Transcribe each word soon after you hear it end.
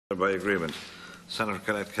By agreement. Senator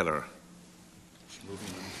Colette Kelleher.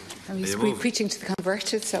 I'm preaching to the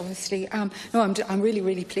converted, so obviously. No, I'm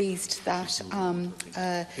really pleased that.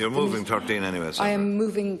 You're moving 13 anyway, Senator. I am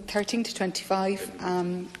moving 13 to 25.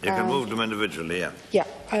 You can move them individually, yeah. Yeah,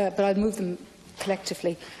 but I'll move them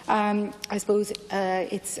collectively. I suppose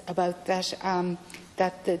it's about that.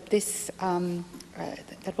 That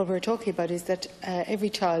what we're talking about is that every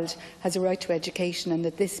child has a right to education, and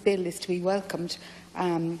that this bill is to be welcomed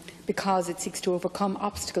because it seeks to overcome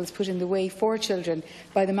obstacles put in the way for children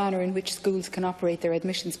by the manner in which schools can operate their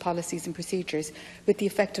admissions policies and procedures, with the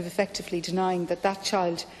effect of effectively denying that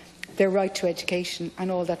child their right to education and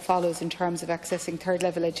all that follows in terms of accessing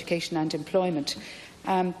third-level education and employment.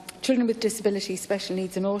 Children with disabilities, special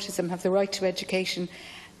needs and autism have the right to education.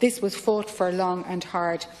 This was fought for long and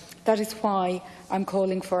hard. That is why I'm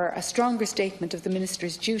calling for a stronger statement of the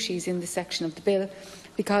Minister's duties in this section of the bill,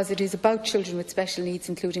 because it is about children with special needs,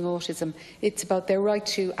 including autism. It's about their right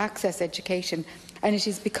to access education, and it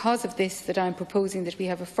is because of this that I am proposing that we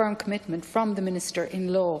have a firm commitment from the Minister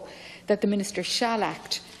in law that the Minister shall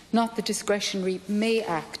act, not the discretionary may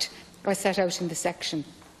act, as set out in the section.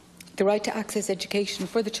 The right to access education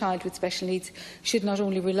for the child with special needs should not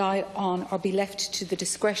only rely on or be left to the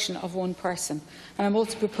discretion of one person. And I am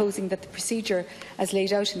also proposing that the procedure as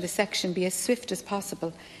laid out in the section be as swift as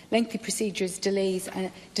possible. Lengthy procedures delays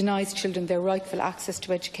and denies children their rightful access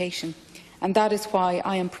to education. And that is why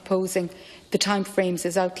I am proposing the timeframes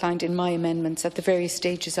as outlined in my amendments at the various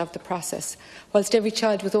stages of the process. Whilst every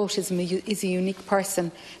child with autism is a unique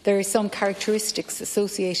person, there are some characteristics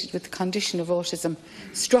associated with the condition of autism.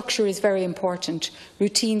 Structure is very important.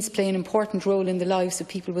 Routines play an important role in the lives of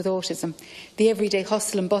people with autism. The everyday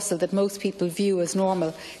hustle and bustle that most people view as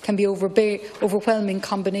normal can be overwhelming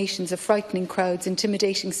combinations of frightening crowds,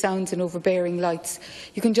 intimidating sounds and overbearing lights.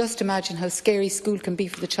 You can just imagine how scary school can be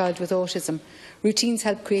for the child with autism. Routines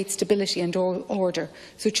help create stability and order.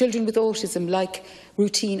 So children with autism like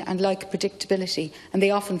routine and like predictability, and they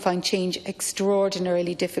often find change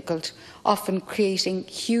extraordinarily difficult, often creating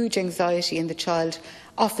huge anxiety in the child,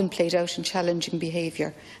 often played out in challenging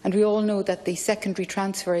behaviour. And we all know that the secondary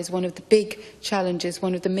transfer is one of the big challenges,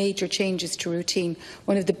 one of the major changes to routine,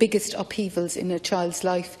 one of the biggest upheavals in a child's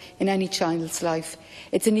life, in any child's life.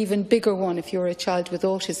 It's an even bigger one if you're a child with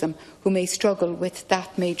autism who may struggle with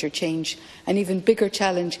that major change. An even bigger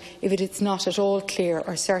challenge if it is not at all clear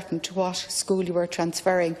or certain to what school you are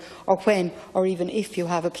transferring, or when, or even if you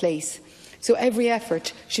have a place. So every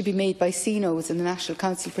effort should be made by CNOs and the National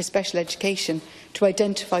Council for Special Education to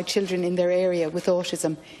identify children in their area with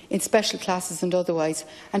autism, in special classes and otherwise,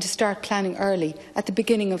 and to start planning early, at the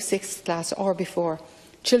beginning of 6th class or before.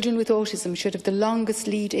 Children with autism should have the longest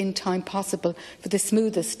lead-in time possible for the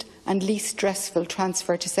smoothest and least stressful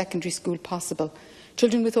transfer to secondary school possible.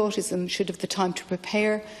 Children with autism should have the time to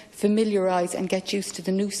prepare, familiarise and get used to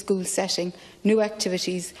the new school setting, new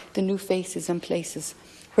activities, the new faces and places.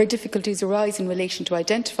 Where difficulties arise in relation to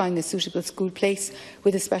identifying a suitable school place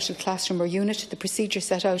with a special classroom or unit, the procedure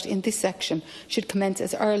set out in this section should commence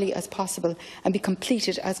as early as possible and be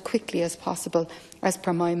completed as quickly as possible, as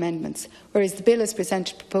per my amendments. Whereas the bill as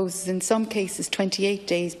presented proposes in some cases 28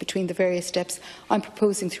 days between the various steps, I am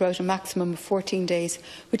proposing throughout a maximum of 14 days,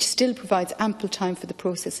 which still provides ample time for the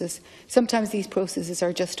processes. Sometimes these processes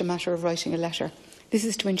are just a matter of writing a letter. This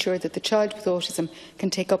is to ensure that the child with autism can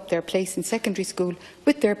take up their place in secondary school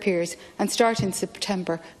with their peers and start in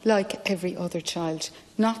September like every other child,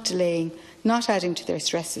 not delaying, not adding to their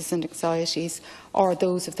stresses and anxieties or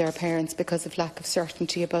those of their parents because of lack of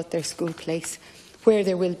certainty about their school place, where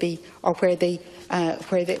there will be or where they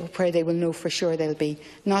will know for sure they'll be,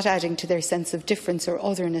 not adding to their sense of difference or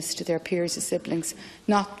otherness to their peers or siblings,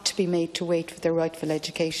 not to be made to wait for their rightful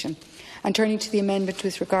education. And turning to the amendment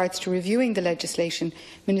with regards to reviewing the legislation,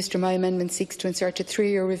 Minister, my amendment seeks to insert a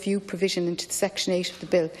 3-year review provision into Section 8 of the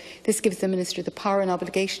bill. This gives the Minister the power and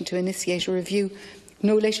obligation to initiate a review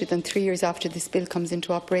no later than 3 years after this bill comes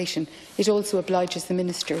into operation. It also obliges the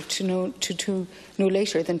Minister to no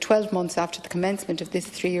later than 12 months after the commencement of this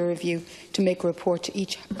 3-year review to make a report to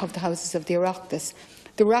each of the Houses of the Oireachtas.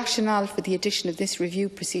 The rationale for the addition of this review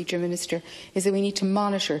procedure, Minister, is that we need to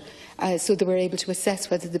monitor so that we are able to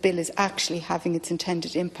assess whether the bill is actually having its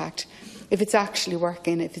intended impact, if it's actually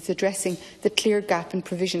working, if it's addressing the clear gap in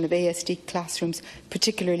provision of ASD classrooms,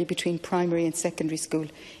 particularly between primary and secondary school,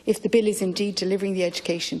 if the bill is indeed delivering the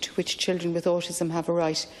education to which children with autism have a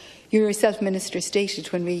right. You yourself, Minister, stated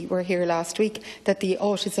when we were here last week that the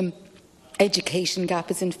autism education gap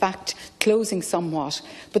is in fact closing somewhat,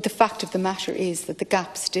 but the fact of the matter is that the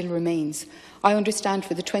gap still remains. I understand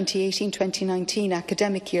for the 2018-2019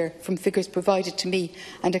 academic year, from figures provided to me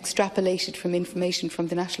and extrapolated from information from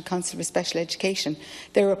the National Council for Special Education,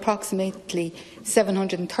 there are approximately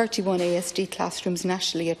 731 ASD classrooms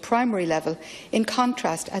nationally at primary level. In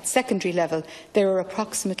contrast, at secondary level, there are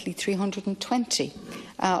approximately 320,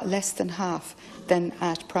 less than half than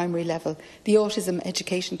at primary level. The autism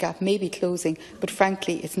education gap may be closing, but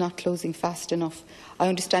frankly it's not closing fast enough. I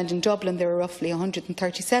understand in Dublin there are roughly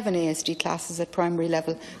 137 ASD classes at primary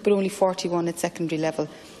level, but only 41 at secondary level.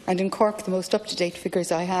 And in Cork, the most up-to-date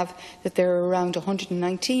figures I have, that there are around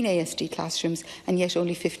 119 ASD classrooms and yet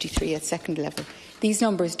only 53 at secondary level. These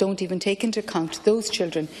numbers don't even take into account those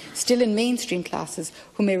children still in mainstream classes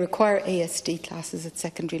who may require ASD classes at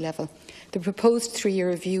secondary level. The proposed 3-year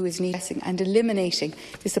review is needed and eliminating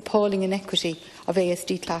this appalling inequity of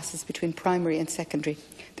ASD classes between primary and secondary.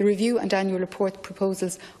 The review and annual report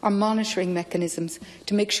proposals are monitoring mechanisms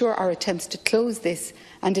to make sure our attempts to close this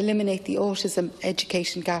and eliminate the autism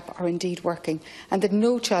education gap are indeed working, and that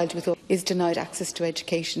no child with autism is denied access to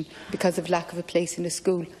education because of lack of a place in a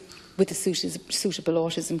school with a suitable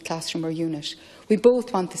autism classroom or unit. We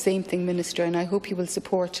both want the same thing, Minister, and I hope you will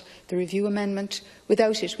support the review amendment.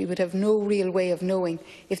 Without it, we would have no real way of knowing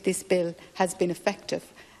if this bill has been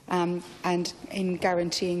effective and in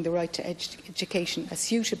guaranteeing the right to education, a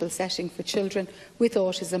suitable setting for children with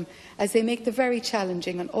autism as they make the very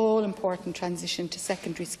challenging and all-important transition to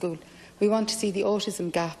secondary school. We want to see the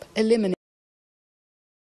autism gap eliminated.